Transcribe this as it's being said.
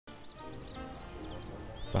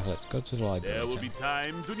But let's go to the library. There will then. be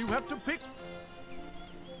times when you have to pick.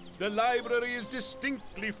 The library is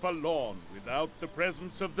distinctly forlorn without the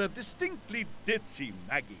presence of the distinctly ditzy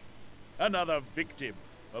Maggie, another victim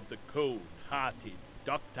of the cold-hearted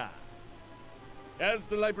doctor. As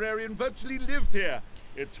the librarian virtually lived here,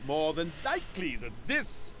 it's more than likely that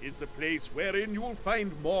this is the place wherein you will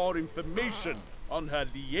find more information on her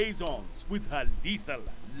liaisons with her lethal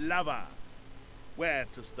lover. Where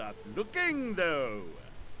to start looking, though?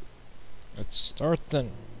 Let's start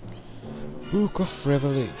then. Book of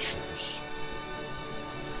Revelations.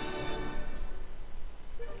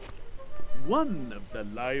 One of the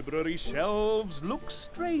library shelves looks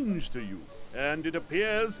strange to you, and it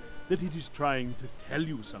appears that it is trying to tell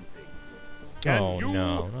you something. Can Oh you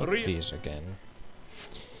no, not these again.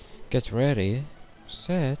 Get ready,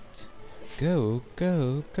 set, go,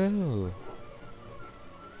 go, go.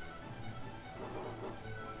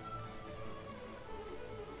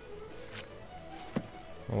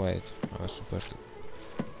 Oh, wait, I was supposed to.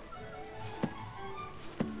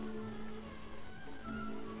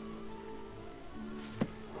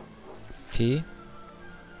 T.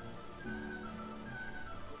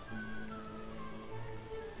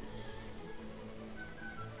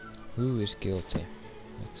 Who is guilty?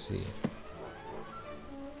 Let's see.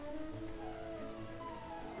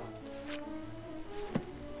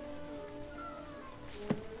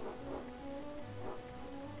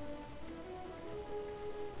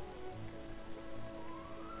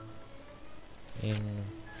 In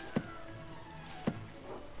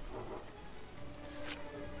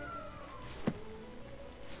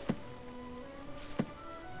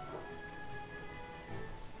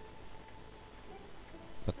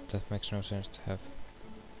but that makes no sense to have.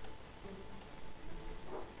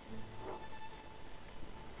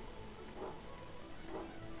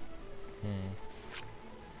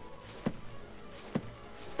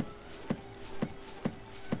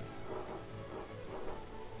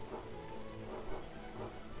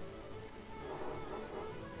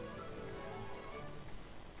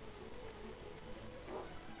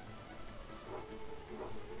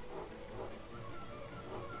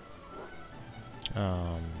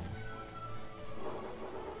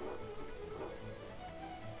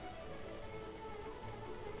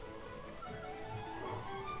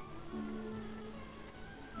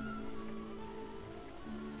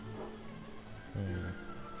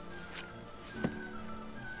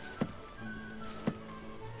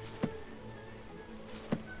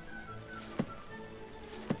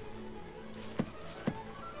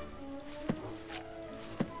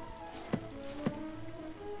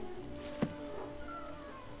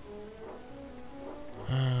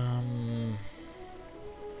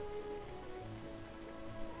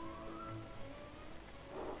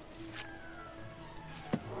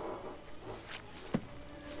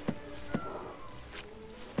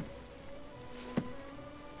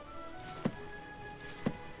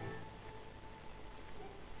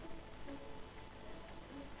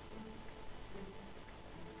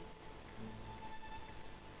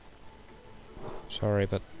 Sorry,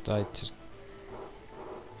 but I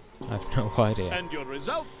have no idea. And your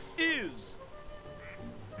result is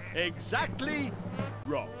exactly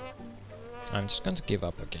wrong. I'm just going to give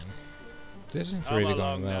up again. This isn't Come really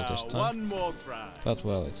along going well now, this time. one more try. But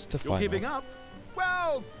well, it's the You're final. giving up?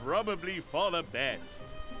 Well, probably for the best.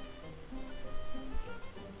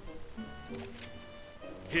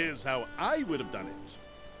 Here's how I would have done it.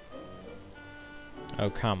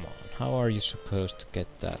 Oh, come on. How are you supposed to get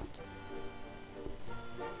that?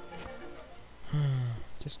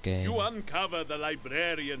 This game. You uncover the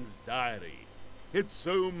librarian's diary. It's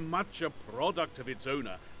so much a product of its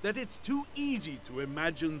owner that it's too easy to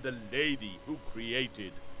imagine the lady who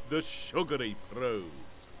created the sugary prose.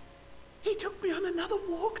 He took me on another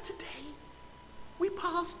walk today. We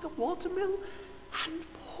passed the watermill and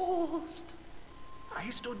paused.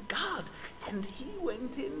 I stood guard, and he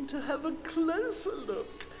went in to have a closer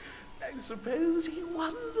look. I suppose he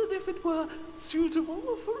wondered if it were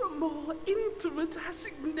suitable for a more intimate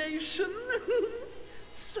assignation.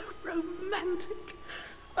 So romantic.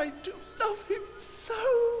 I do love him so.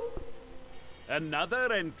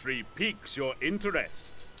 Another entry piques your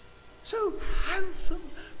interest. So handsome,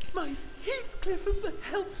 my Heathcliff of the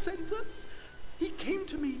health centre. He came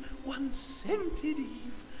to me one scented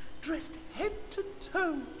eve, dressed head to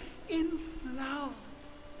toe in flour.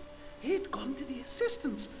 He'd gone to the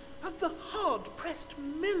assistance of the hard-pressed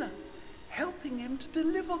miller, helping him to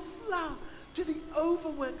deliver flour to the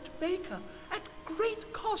overworked baker at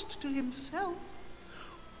great cost to himself.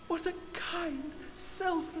 What a kind,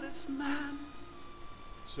 selfless man.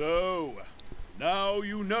 So, Now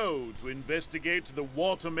you know to investigate the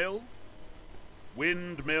watermill,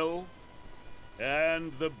 windmill,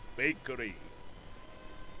 and the bakery.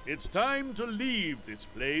 It's time to leave this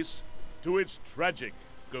place to its tragic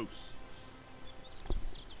ghosts.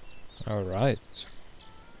 Alright.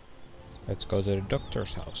 Let's go to the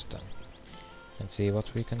doctor's house then. And see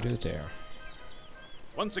what we can do there.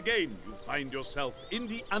 Once again, you find yourself in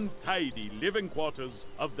the untidy living quarters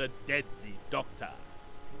of the deadly doctor.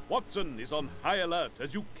 Watson is on high alert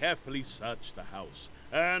as you carefully search the house,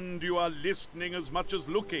 and you are listening as much as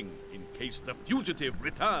looking in case the fugitive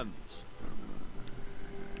returns.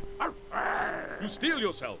 You steel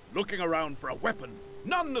yourself, looking around for a weapon.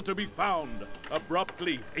 None are to be found.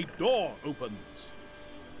 Abruptly, a door opens.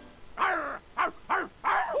 Here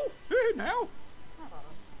now.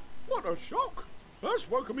 What a shock. That's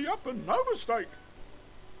woken me up and no mistake.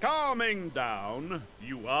 Calming down,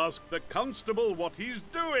 you ask the constable what he's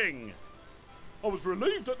doing. I was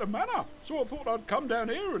relieved at the manor, so I thought I'd come down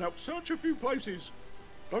here and help search a few places.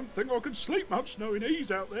 Don't think I can sleep much knowing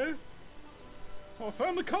he's out there. I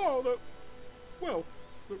found the car that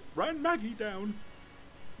ran Maggie down.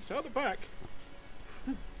 It's out the back.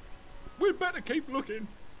 We'd better keep looking.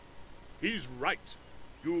 He's right.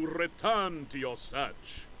 You return to your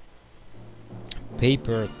search.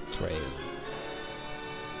 Paper trail.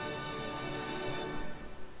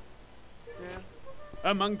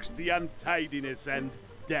 Amongst the untidiness and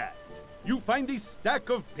dirt, you find a stack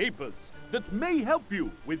of papers that may help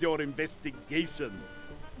you with your investigations.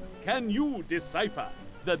 Can you decipher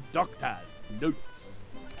the doctor's notes?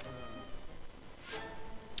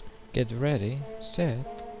 Get ready,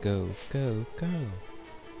 set, go, go, go.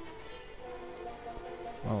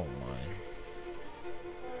 Oh my.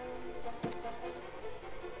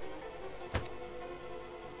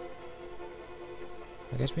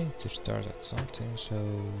 I guess we need to start at something, so...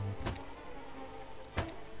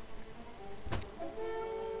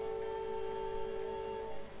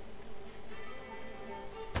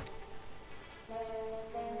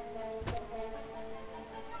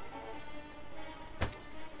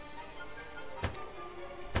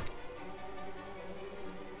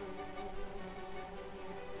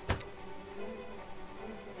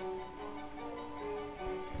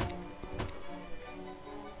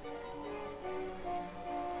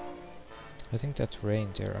 I think that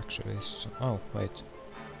reindeer actually is... Oh, wait.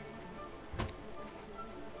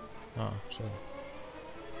 Ah, so...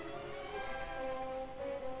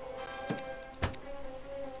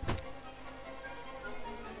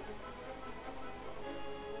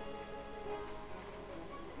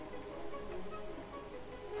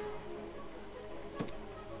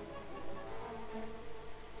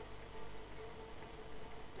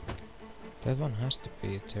 That one has to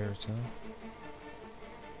be a turtle.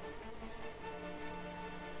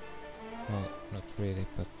 Well, not really,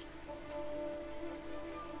 but...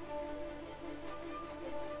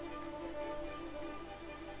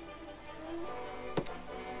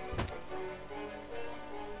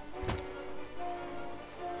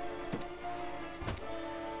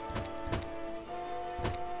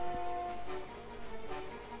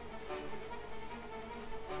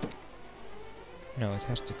 No, it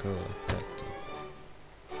has to go like that.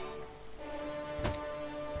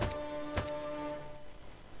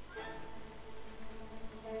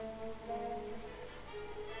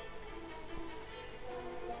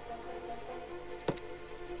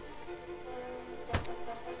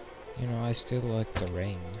 You know, I still like the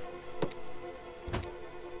rain.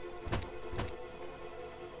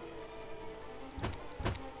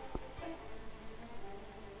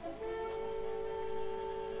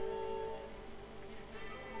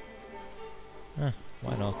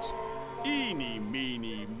 Why not? Eeny,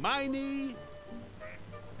 meeny, miny.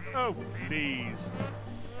 Oh, please.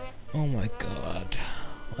 Oh my god.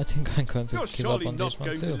 I think I'm going to You're give up surely on not this one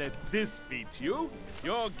going too. to let this beat you.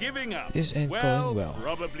 You're giving up. This ain't going well.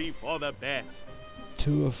 Probably for the best.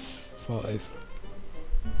 2 of 5.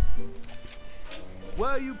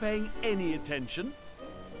 Were you paying any attention?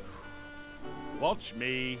 Watch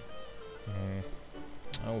me.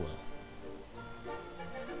 Oh well.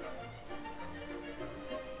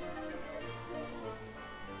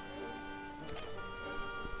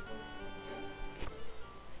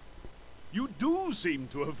 You do seem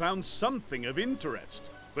to have found something of interest,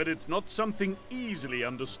 but it's not something easily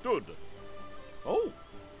understood. Oh,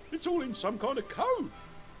 it's all in some kind of code.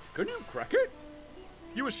 Can you crack it?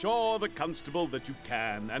 You assure the constable that you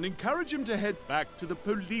can and encourage him to head back to the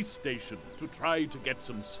police station to try to get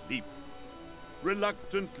some sleep.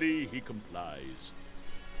 Reluctantly, he complies.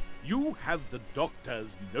 You have the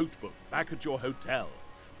doctor's notebook back at your hotel,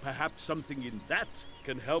 Perhaps something in that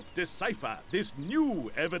can help decipher this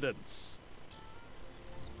new evidence.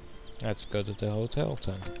 Let's go to the hotel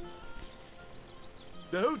then.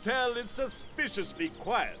 The hotel is suspiciously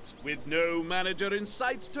quiet, with no manager in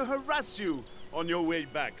sight to harass you on your way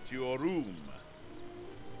back to your room.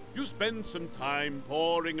 You spend some time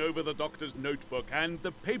poring over the doctor's notebook and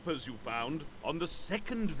the papers you found on the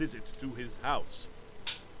second visit to his house.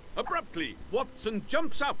 Abruptly, Watson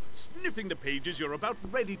jumps up, sniffing the pages you're about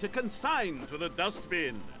ready to consign to the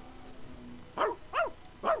dustbin.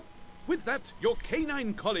 With that, your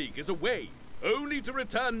canine colleague is away, only to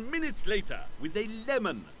return minutes later with a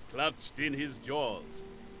lemon clutched in his jaws.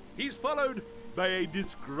 He's followed by a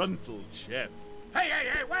disgruntled chef. Hey,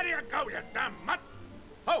 where do you go, you damn mutt?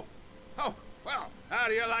 Oh, well, how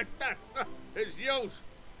do you like that? It's yours.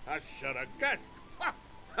 I should have guessed.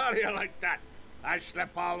 How do you like that? I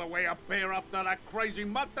slept all the way up here after that crazy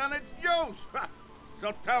mutt, and it's yours.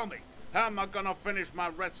 So tell me, how am I gonna finish my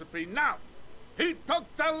recipe now? He took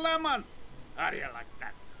the lemon. How do you like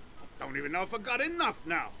that? I don't even know if I got enough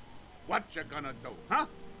now. What you gonna do, huh?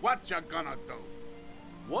 What you gonna do?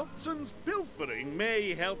 Watson's pilfering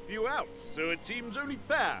may help you out, so it seems only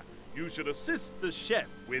fair you should assist the chef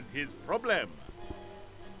with his problem.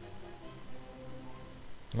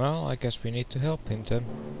 Well, I guess we need to help him then.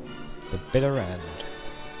 The bitter end.